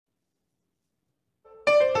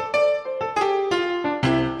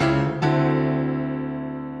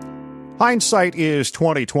Hindsight is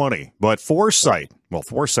 2020, but foresight, well,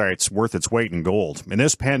 foresight's worth its weight in gold. In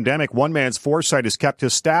this pandemic, one man's foresight has kept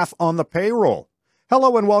his staff on the payroll.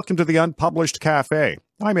 Hello and welcome to the Unpublished Cafe.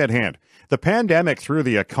 I'm Ed Hand. The pandemic threw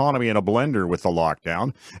the economy in a blender with the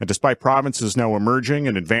lockdown, and despite provinces now emerging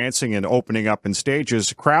and advancing and opening up in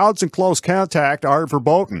stages, crowds and close contact are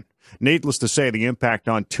verboten. Needless to say, the impact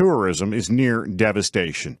on tourism is near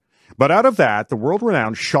devastation. But out of that, the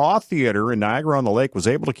world-renowned Shaw Theatre in Niagara-on-the-Lake was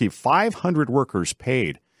able to keep 500 workers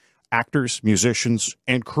paid, actors, musicians,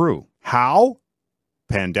 and crew. How?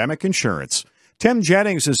 Pandemic insurance. Tim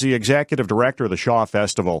Jennings is the executive director of the Shaw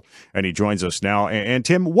Festival, and he joins us now. And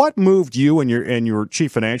Tim, what moved you and your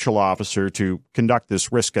chief financial officer to conduct this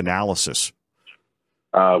risk analysis?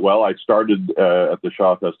 Well, I started at the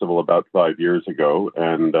Shaw Festival about 5 years ago,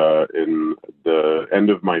 and in the end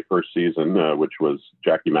of my first season, which was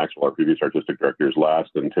Jackie Maxwell, our previous artistic director's last,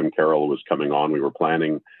 and Tim Carroll was coming on, we were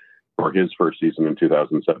planning for his first season in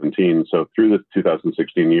 2017. So through the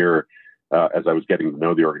 2016 year, as I was getting to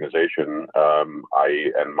know the organization, I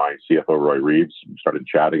and my CFO, Roy Reeves, started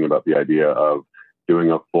chatting about the idea of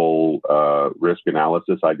doing a full risk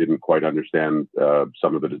analysis. I didn't quite understand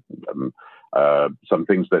some of the some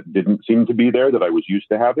things that didn't seem to be there that I was used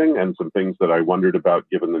to having, and some things that I wondered about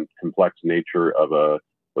given the complex nature of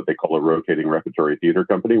what they call a rotating repertory theater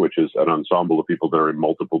company, which is an ensemble of people that are in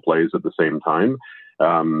multiple plays at the same time.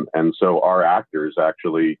 And so our actors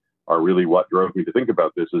actually are really what drove me to think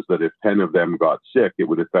about this, is that if 10 of them got sick, it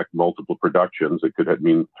would affect multiple productions. It could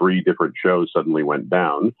mean 3 different shows suddenly went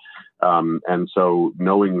down. And so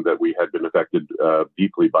knowing that we had been affected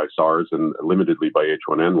deeply by SARS and limitedly by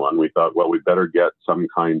H1N1, we thought, well, we'd better get some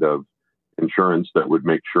kind of insurance that would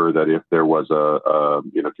make sure that if there was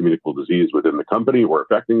a communicable disease within the company or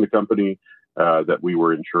affecting the company, that we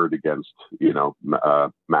were insured against,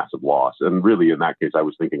 massive loss. And really, in that case, I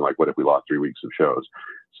was thinking, like, what if we lost 3 weeks of shows?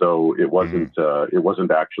 So it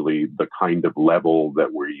wasn't actually the kind of level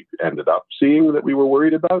that we ended up seeing that we were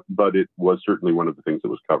worried about, but it was certainly one of the things that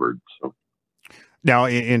was covered. So now,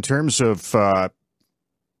 in terms of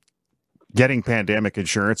getting pandemic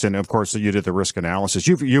insurance, and of course you did the risk analysis,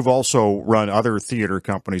 you've also run other theater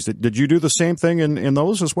companies. Did you do the same thing in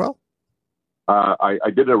those as well? I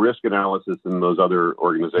did a risk analysis in those other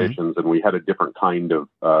organizations, and we had a different kind of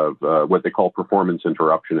what they call performance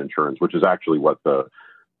interruption insurance, which is actually what the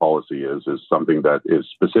policy is something that is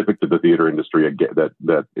specific to the theater industry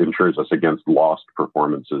that insures us against lost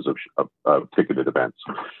performances of ticketed events.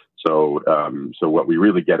 So what we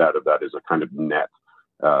really get out of that is a kind of net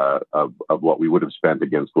of what we would have spent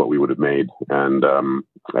against what we would have made, and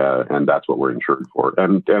that's what we're insured for.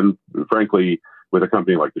 And frankly, with a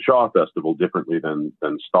company like the Shaw Festival, differently than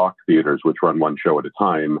stock theaters, which run one show at a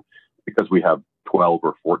time, because we have 12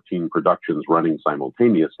 or 14 productions running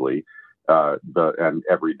simultaneously, and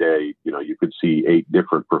every day, you could see 8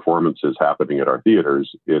 different performances happening at our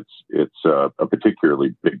theaters. It's a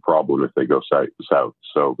particularly big problem if they go south.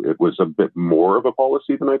 So it was a bit more of a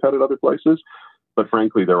policy than I've had at other places. But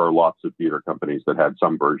frankly, there are lots of theater companies that had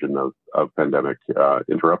some version of pandemic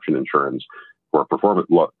interruption insurance for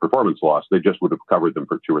performance loss. They just would have covered them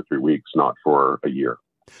for 2 or 3 weeks, not for a year.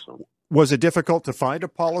 So, was it difficult to find a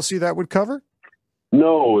policy that would cover?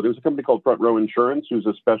 No, there's a company called Front Row Insurance, who's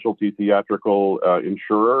a specialty theatrical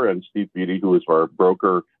insurer, and Steve Beattie, who is our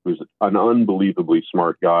broker, who's an unbelievably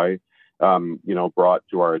smart guy, brought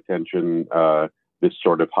to our attention this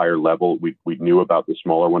sort of higher level. We knew about the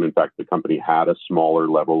smaller one. In fact, the company had a smaller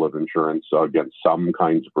level of insurance against some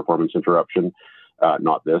kinds of performance interruption.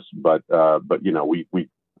 Not this, but I'm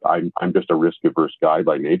just a risk-averse guy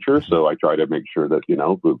by nature, so I try to make sure that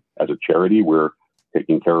as a charity we're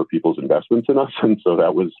taking care of people's investments in us, and so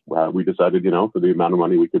that was we decided for the amount of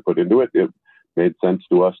money we could put into it, it made sense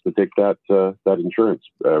to us to take that insurance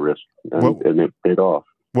risk, and it paid off.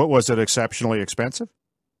 What was it? Exceptionally expensive?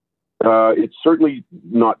 It's certainly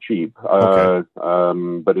not cheap, okay.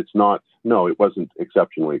 But it's not. No, it wasn't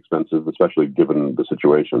exceptionally expensive, especially given the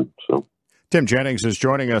situation. So. Tim Jennings is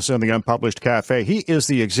joining us in the Unpublished Cafe. He is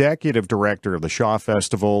the executive director of the Shaw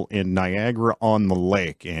Festival in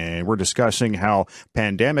Niagara-on-the-Lake, and we're discussing how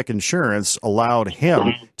pandemic insurance allowed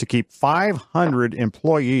him to keep 500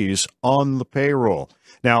 employees on the payroll.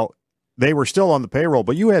 Now, they were still on the payroll,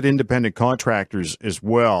 but you had independent contractors as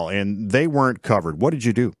well, and they weren't covered. What did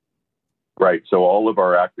you do? Right. So all of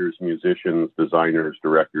our actors, musicians, designers,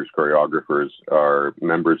 directors, choreographers are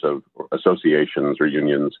members of associations or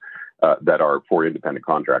unions that are for independent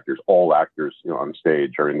contractors. All actors on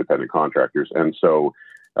stage are independent contractors. And so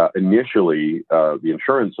initially, the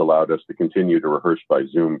insurance allowed us to continue to rehearse by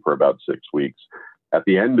Zoom for about 6 weeks. at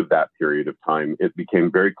the end of that period of time, it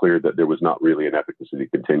became very clear that there was not really an efficacy to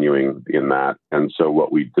continuing in that. And so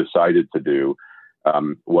what we decided to do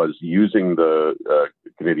was using the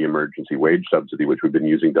Canadian Emergency Wage Subsidy, which we've been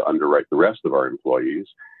using to underwrite the rest of our employees.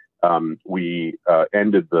 We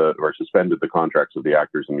suspended the contracts of the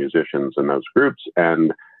actors and musicians in those groups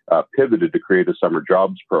and pivoted to create a summer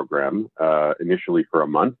jobs program, initially for a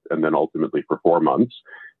month and then ultimately for 4 months,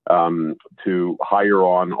 to hire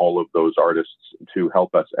on all of those artists to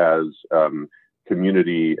help us as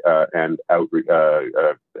community and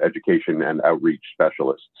education and outreach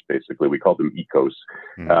specialists. Basically, we call them ECOS,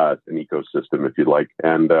 an ecosystem, if you'd like.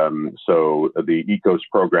 And so the ECOS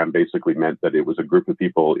program basically meant that it was a group of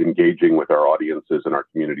people engaging with our audiences and our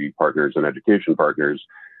community partners and education partners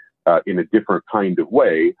in a different kind of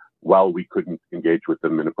way, while we couldn't engage with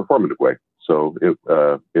them in a performative way. So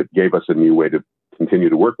it gave us a new way to continue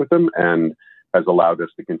to work with them, and has allowed us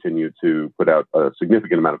to continue to put out a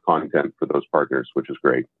significant amount of content for those partners, which is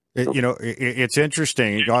great. It's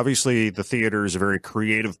interesting. Obviously, the theater is a very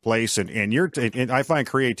creative place, and I find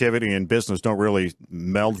creativity and business don't really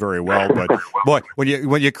meld very well. But boy,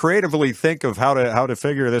 when you creatively think of how to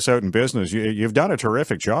figure this out in business, you've done a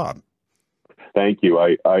terrific job. Thank you.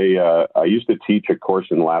 I used to teach a course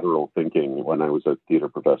in lateral thinking when I was a theater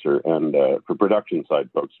professor, and for production side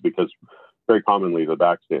folks, because very commonly the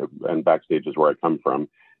backstage is where I come from.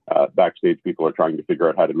 Backstage people are trying to figure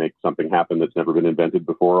out how to make something happen that's never been invented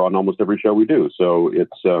before on almost every show we do. So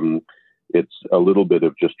it's a little bit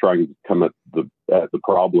of just trying to come at the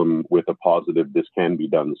problem with a positive, this can be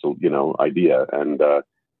done, so idea, and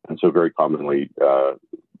so very commonly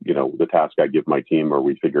the task I give my team or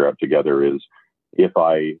we figure out together is, if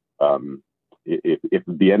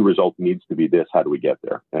the end result needs to be this, how do we get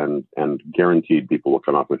there? And guaranteed people will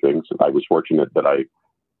come up with things. I was fortunate that I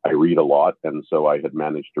read a lot, and so I had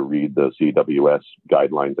managed to read the CWS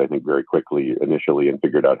guidelines, I think, very quickly initially, and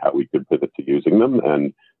figured out how we could pivot to using them,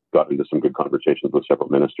 and got into some good conversations with several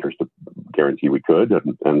ministers to guarantee we could.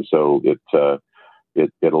 And so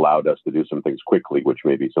it allowed us to do some things quickly, which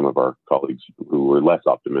maybe some of our colleagues who were less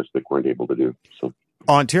optimistic weren't able to do. So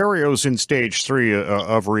Ontario's in stage 3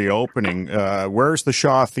 of reopening. Where's the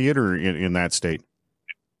Shaw Theatre in that state?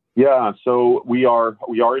 Yeah, so we are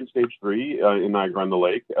in stage 3 in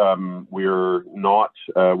Niagara-on-the-Lake. We're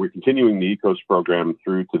continuing the ECOS program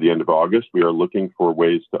through to the end of August. We are looking for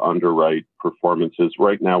ways to underwrite performances.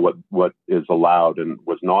 Right now, what is allowed and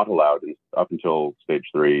was not allowed up until stage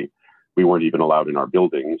 3, we weren't even allowed in our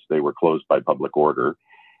buildings. They were closed by public order.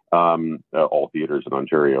 All theaters in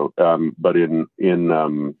Ontario. But in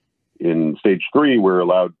stage 3, we're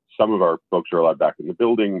allowed, some of our folks are allowed back in the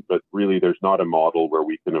building, but really there's not a model where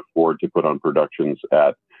we can afford to put on productions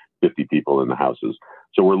at 50 people in the houses.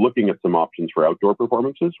 So we're looking at some options for outdoor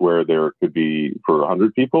performances where there could be for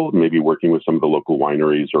 100 people, maybe working with some of the local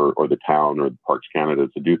wineries or the town or Parks Canada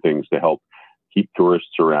to do things to help keep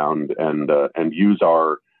tourists around and use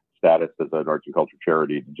our status as an arts and culture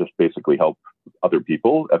charity to just basically help other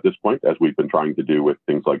people at this point, as we've been trying to do with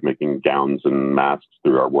things like making gowns and masks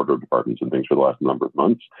through our wardrobe departments and things for the last number of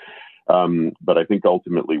months. But I think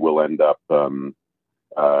ultimately we'll end up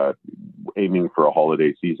aiming for a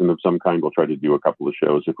holiday season of some kind. We'll try to do a couple of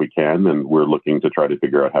shows if we can, and we're looking to try to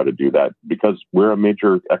figure out how to do that because we're a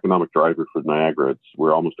major economic driver for Niagara.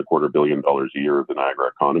 We're almost $250 million a year of the Niagara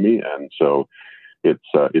economy, and so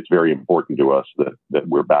it's very important to us that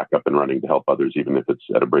we're back up and running to help others, even if it's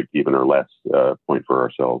at a break even or less point for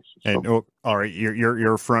ourselves. So. And all right,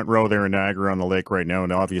 you're front row there in Niagara-on-the-Lake right now,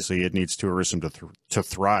 and obviously it needs tourism to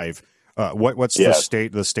thrive. What's the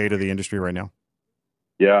state of the industry right now?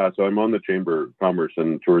 Yeah, so I'm on the Chamber of Commerce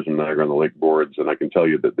and Tourism Niagara-on-the-Lake boards, and I can tell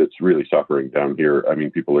you that it's really suffering down here. I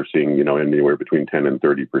mean, people are seeing anywhere between 10 and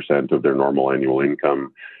 30% of their normal annual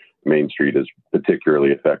income. Main Street is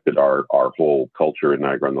particularly affected. Our whole culture in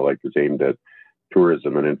Niagara-on-the-Lake is aimed at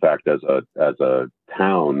tourism, and in fact, as a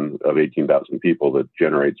town of 18,000 people that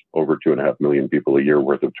generates over 2.5 million people a year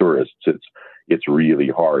worth of tourists, it's really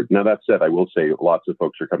hard. Now that said, I will say lots of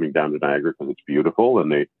folks are coming down to Niagara because it's beautiful,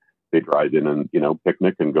 and they drive in and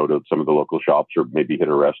picnic and go to some of the local shops or maybe hit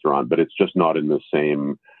a restaurant, but it's just not in the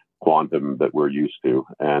same quantum that we're used to,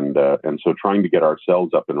 and so trying to get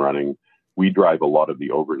ourselves up and running. We drive a lot of the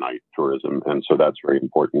overnight tourism, and so that's very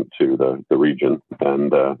important to the region.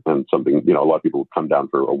 And something, a lot of people come down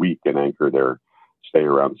for a week and anchor their stay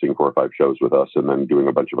around seeing 4 or 5 shows with us and then doing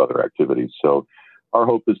a bunch of other activities. So our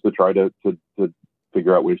hope is to try to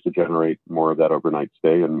figure out ways to generate more of that overnight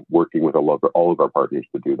stay and working with all of our partners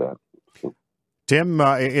to do that. So. Tim,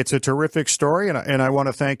 it's a terrific story, and I want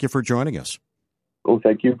to thank you for joining us. Well,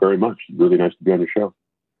 thank you very much. Really nice to be on your show.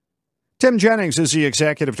 Tim Jennings is the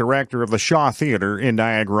executive director of the Shaw Theatre in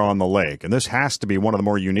Niagara-on-the-Lake, and this has to be one of the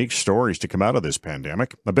more unique stories to come out of this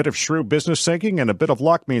pandemic. A bit of shrewd business thinking and a bit of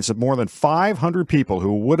luck means that more than 500 people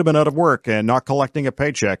who would have been out of work and not collecting a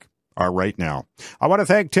paycheck are right now. I want to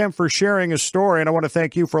thank Tim for sharing his story, and I want to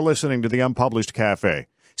thank you for listening to the Unpublished Cafe.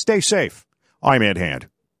 Stay safe. I'm Ed Hand.